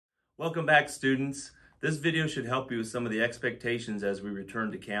Welcome back, students. This video should help you with some of the expectations as we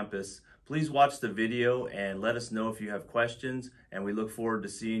return to campus. Please watch the video and let us know if you have questions, and we look forward to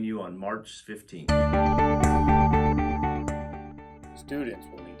seeing you on March 15th. Students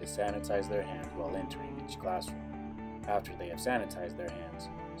will need to sanitize their hands while entering each classroom. After they have sanitized their hands,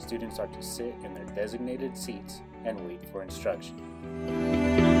 students are to sit in their designated seats and wait for instruction.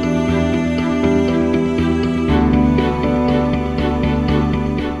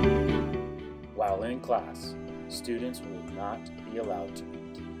 While in class, students will not be allowed to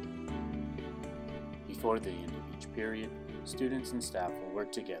eat. Before the end of each period, students and staff will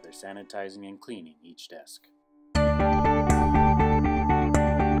work together sanitizing and cleaning each desk.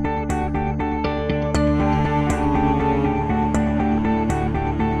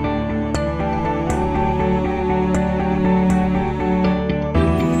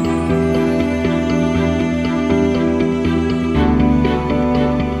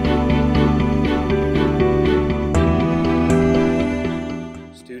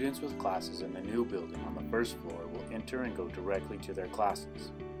 Students with classes in the new building on the first floor will enter and go directly to their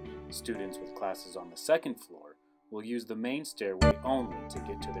classes. Students with classes on the second floor will use the main stairway only to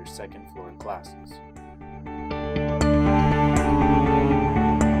get to their second floor classes.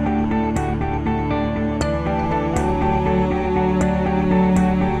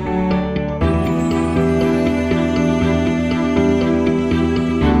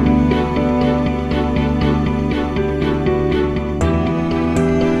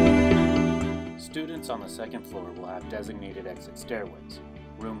 Students on the second floor will have designated exit stairways.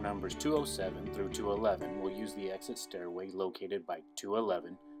 Room numbers 207 through 211 will use the exit stairway located by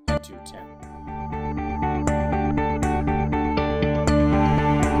 211 and 210.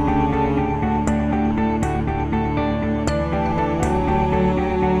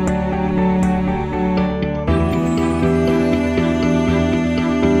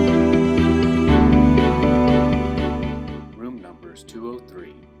 Room numbers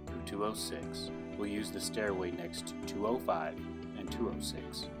 203 through 206 will use the stairway next to 205 and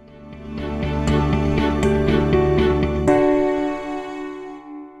 206.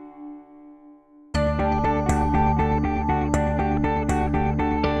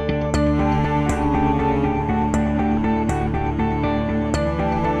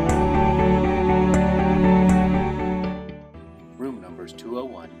 Room numbers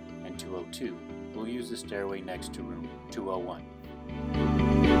 201 and 202 will use the stairway next to room 201.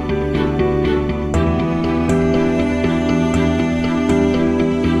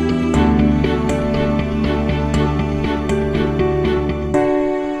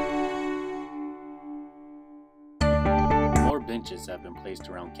 Benches have been placed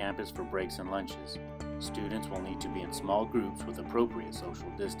around campus for breaks and lunches. Students will need to be in small groups with appropriate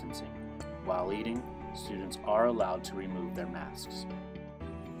social distancing. While eating, students are allowed to remove their masks.